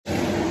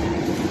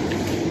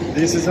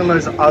This is the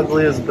most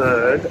ugliest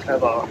bird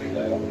ever.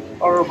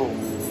 Horrible.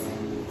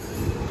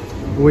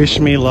 Wish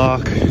me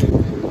luck.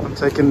 I'm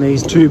taking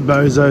these two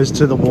bozos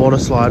to the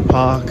Waterslide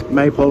park.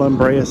 Maple and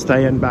Brie are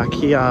staying back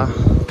here.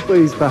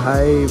 Please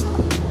behave.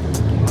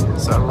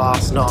 So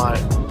last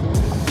night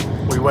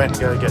we went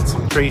to go get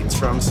some treats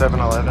from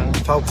 7-Eleven.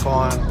 Felt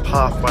fine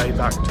halfway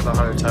back to the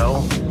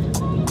hotel.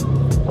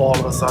 All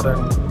of a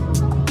sudden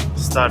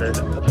started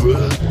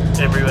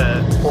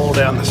everywhere, all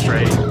down the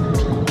street,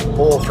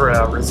 all through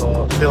our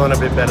resort. Feeling a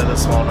bit better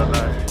this morning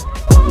though.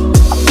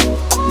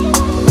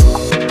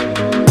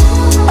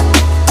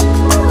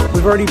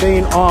 We've already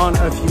been on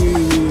a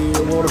few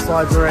water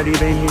slides already,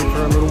 been here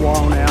for a little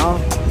while now.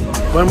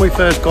 When we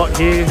first got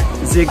here,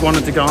 Zig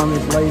wanted to go on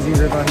this lazy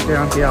river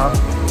down here.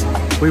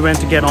 We went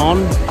to get on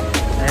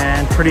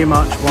and pretty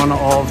much one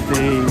of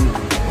the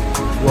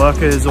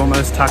workers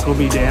almost tackled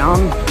me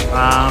down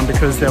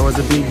because there was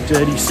a big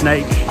dirty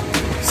snake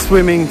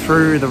swimming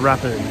through the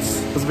rapids.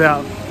 It was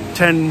about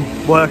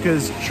 10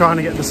 workers trying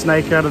to get the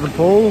snake out of the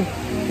pool.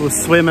 We were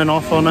swimming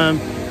off on him.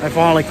 They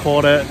finally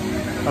caught it.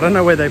 I don't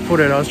know where they put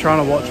it. I was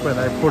trying to watch where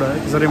they put it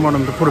because I didn't want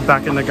them to put it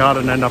back in the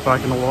garden and end up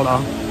back in the water.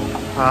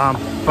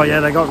 But yeah,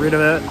 they got rid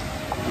of it.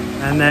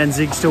 And then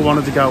Zig still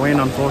wanted to go in,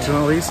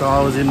 unfortunately. So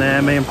I was in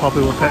there. Me and Poppy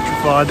were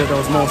petrified that there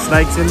was more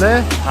snakes in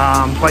there.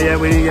 But yeah,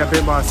 we didn't get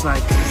bit by a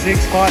snake.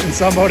 Zig's fighting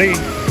somebody.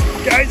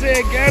 Go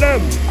Zig, get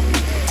him!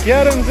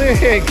 Get him,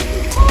 Zig!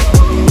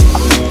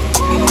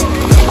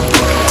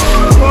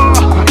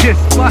 Oh, get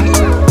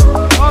splashed.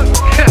 Oh,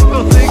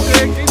 careful, Zig,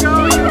 keep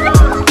going, keep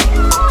going.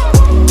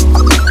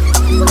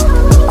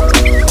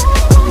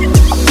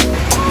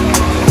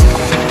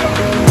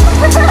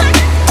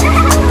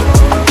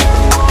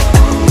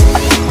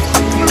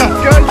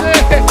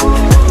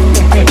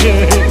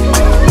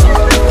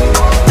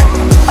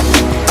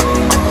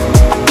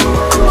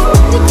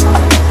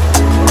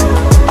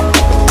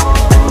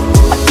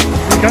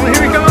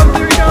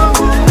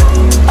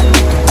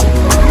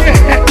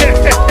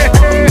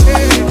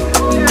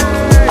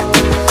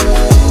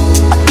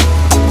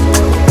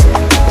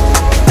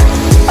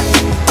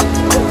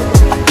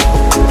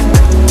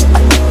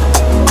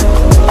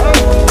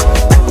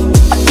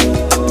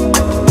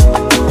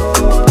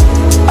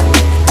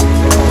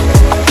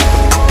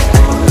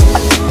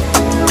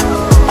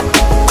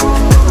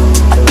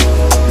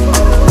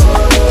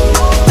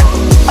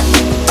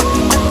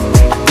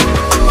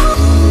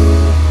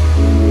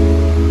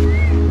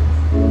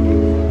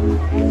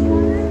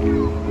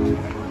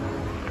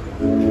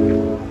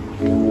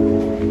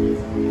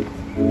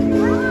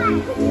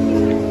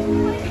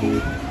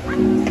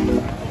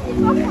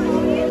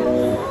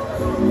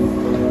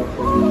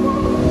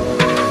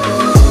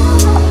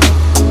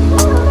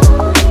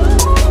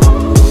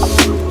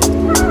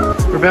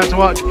 About to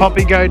watch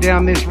Poppy go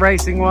down this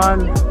racing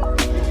one,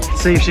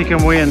 see if she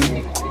can win.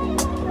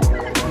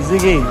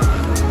 Ziggy,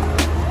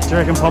 do you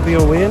reckon Poppy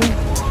will win?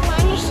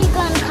 When is she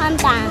gonna come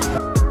down?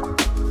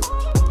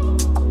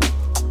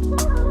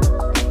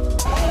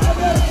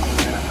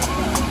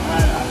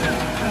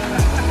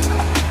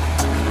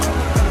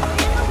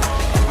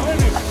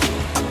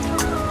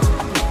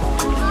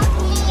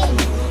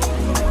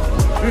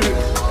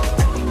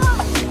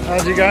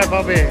 How'd you go,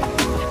 Poppy?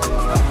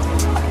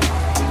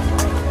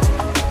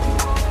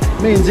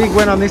 Me and Zig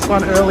went on this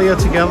one earlier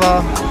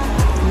together.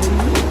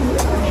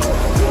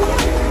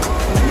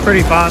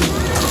 Pretty fun.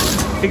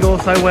 Zig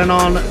also went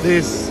on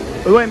this.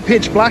 We went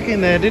pitch black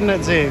in there, didn't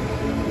it, Zig?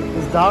 It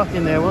was dark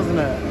in there, wasn't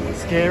it?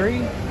 Scary?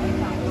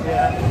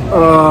 Yeah.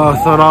 Oh,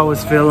 I thought I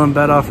was feeling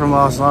better from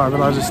last night, but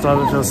I just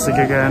started to feel sick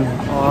again.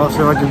 Oh, I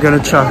feel like I'm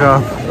gonna chuck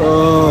up.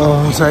 Oh,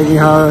 I'm taking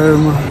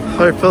home.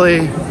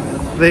 Hopefully,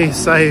 these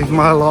save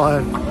my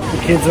life.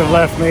 The kids have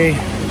left me.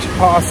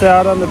 Pass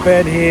out on the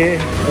bed here.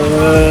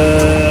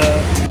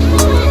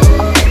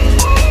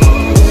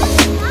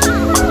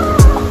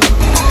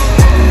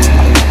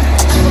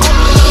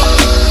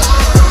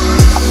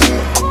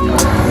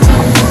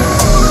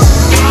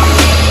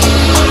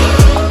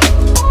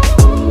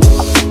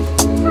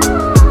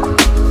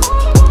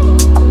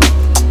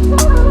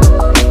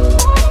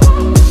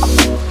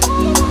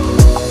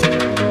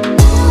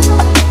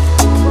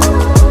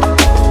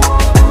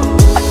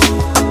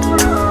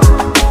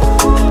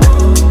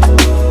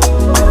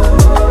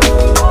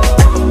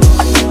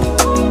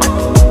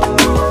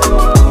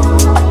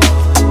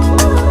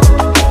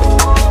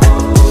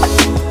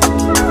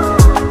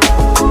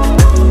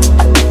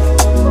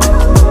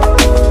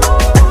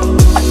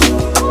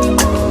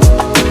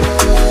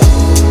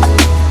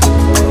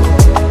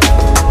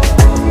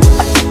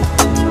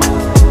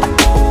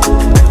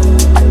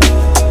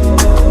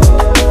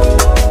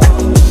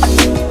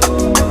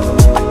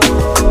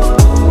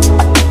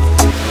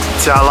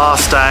 It's our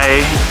last day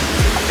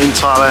in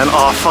Thailand.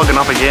 Oh, fogging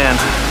up again.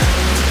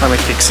 Let me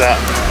fix that.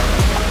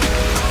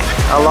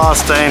 Our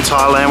last day in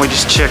Thailand, we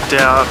just checked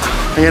out.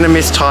 I'm gonna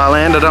miss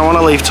Thailand. I don't want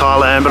to leave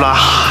Thailand, but I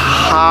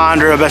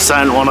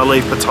 100% want to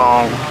leave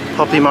Patong.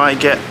 Poppy might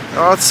get,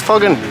 oh, it's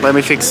fogging. Let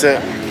me fix it.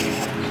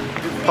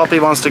 Poppy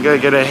wants to go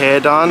get her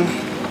hair done.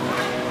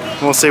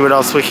 We'll see what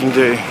else we can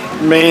do.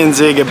 Me and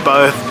Zig are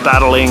both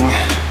battling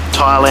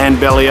Thailand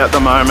belly at the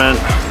moment.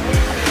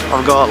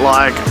 I've got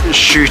like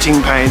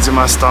shooting pains in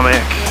my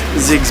stomach.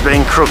 Zig's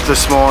been crooked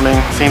this morning.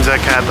 Seems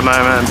okay at the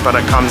moment, but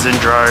it comes in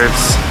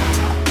droves.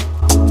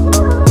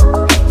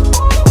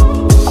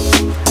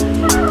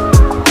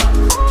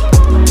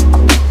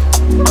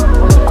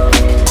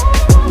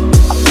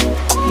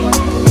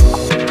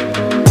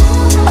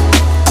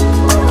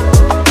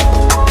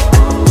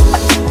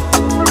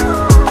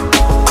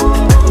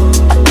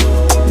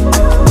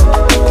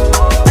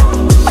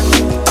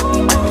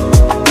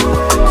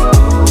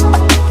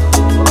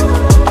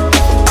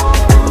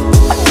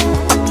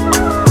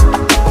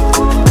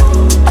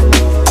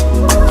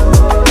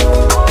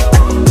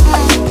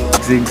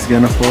 Zig's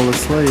gonna fall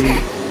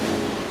asleep.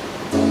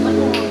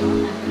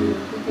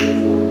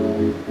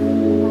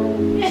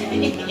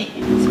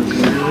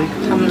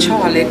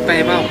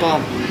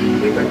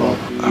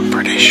 I'm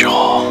pretty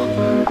sure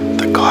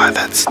the guy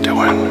that's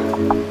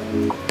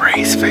doing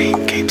Bree's feet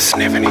keeps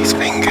sniffing his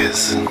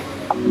fingers.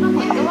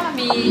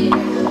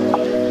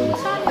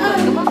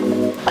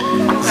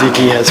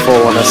 Ziggy has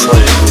fallen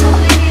asleep.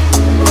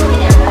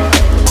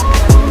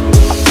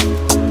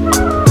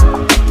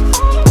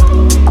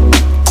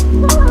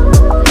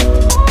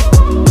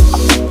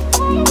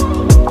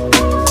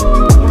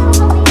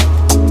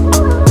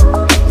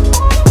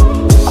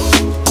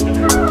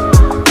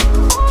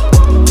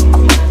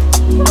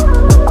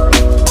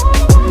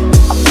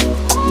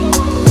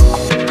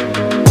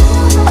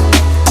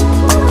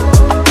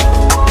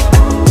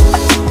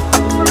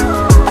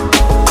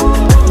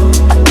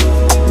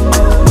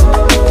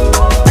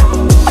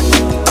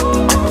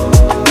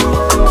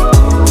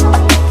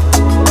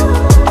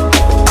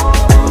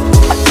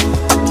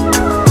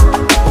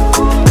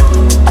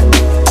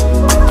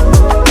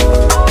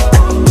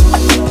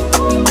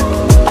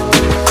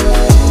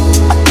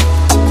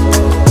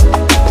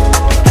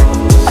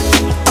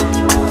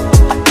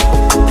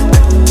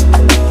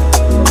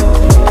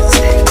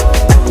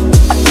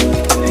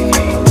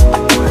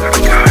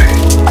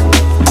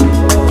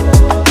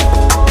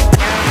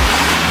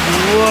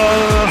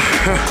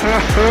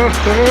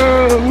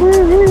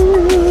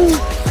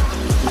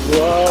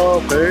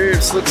 Wow,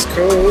 babes, looks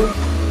cool.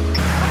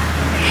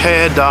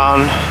 Hair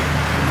done,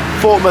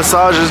 foot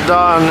massage is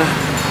done,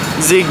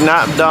 Zig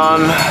nap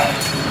done.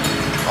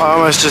 I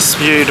almost just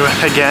spewed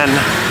again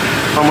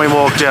when we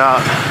walked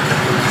out.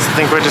 So I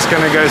think we're just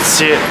gonna go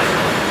sit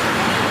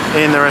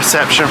in the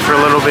reception for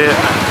a little bit.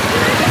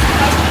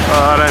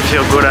 Oh, I don't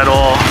feel good at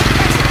all.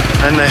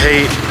 And the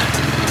heat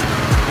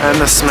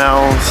and the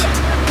smells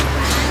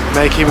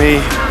making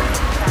me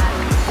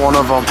want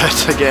to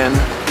vomit again.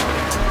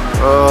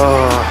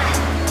 Oh.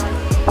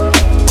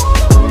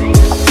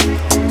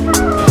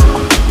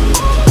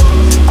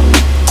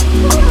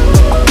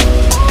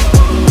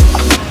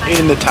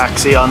 In the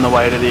taxi on the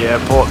way to the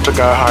airport to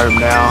go home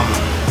now.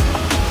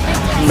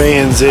 Me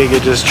and Zig are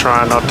just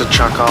trying not to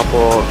chuck up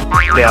or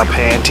our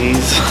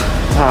panties.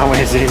 Oh,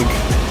 where's Zig?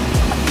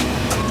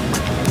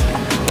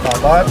 Bye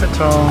bye,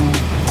 Patong.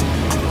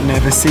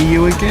 Never see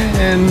you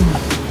again.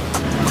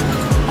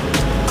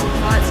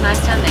 Oh, it's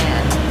nice down there.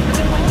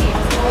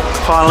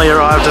 Finally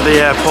arrived at the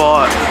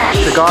airport.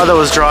 The guy that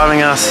was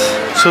driving us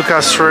took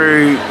us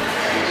through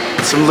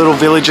some little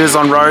villages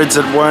on roads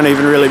that weren't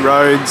even really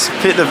roads.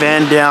 Fit the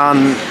van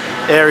down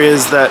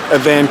areas that a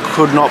van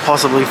could not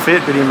possibly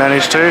fit, but he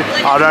managed to.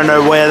 I don't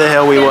know where the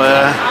hell we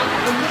were.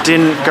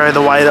 Didn't go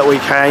the way that we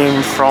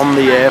came from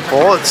the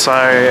airport, so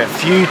a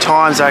few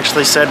times I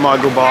actually said my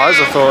goodbyes.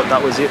 I thought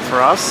that was it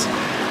for us,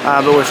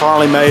 but we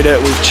finally made it.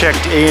 We've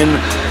checked in.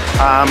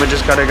 We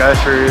just got to go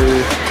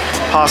through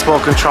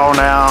passport control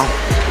now,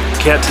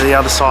 get to the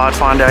other side,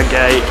 find our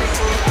gate,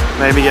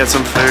 maybe get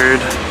some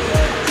food.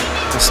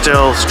 I'm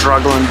still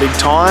struggling big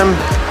time,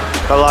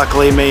 but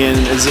luckily me and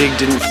Zig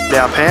didn't f***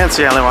 our pants.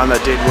 The only one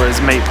that did was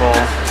Meatball.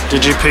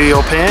 Did you pee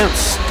your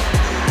pants?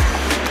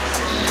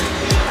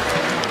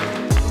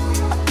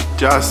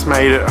 Just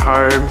made it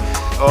home.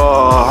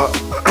 Oh,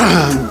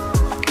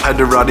 had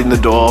to run in the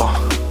door,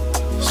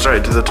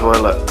 straight to the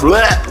toilet.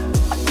 Blech!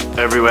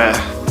 Everywhere,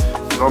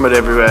 vomit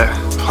everywhere.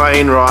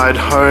 Plane ride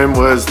home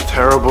was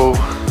terrible.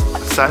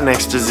 Sat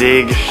next to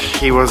Zig,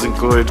 he wasn't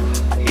good.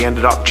 He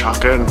ended up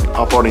chucking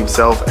up on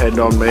himself and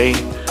on me.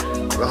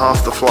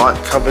 Half the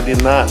flight covered in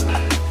that.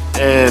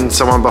 And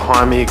someone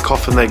behind me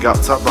coughing their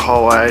guts up the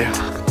whole way.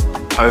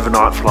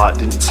 Overnight flight,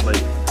 didn't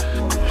sleep.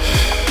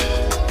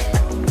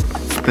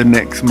 The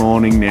next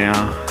morning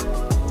now,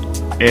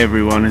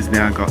 everyone has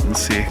now gotten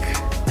sick.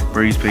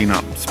 Bree's been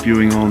up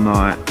spewing all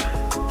night.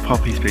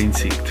 Poppy's been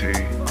sick too.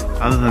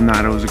 Other than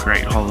that, it was a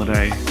great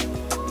holiday.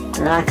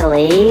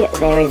 Luckily,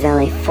 there is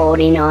only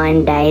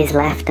 49 days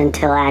left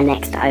until our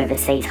next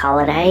overseas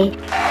holiday.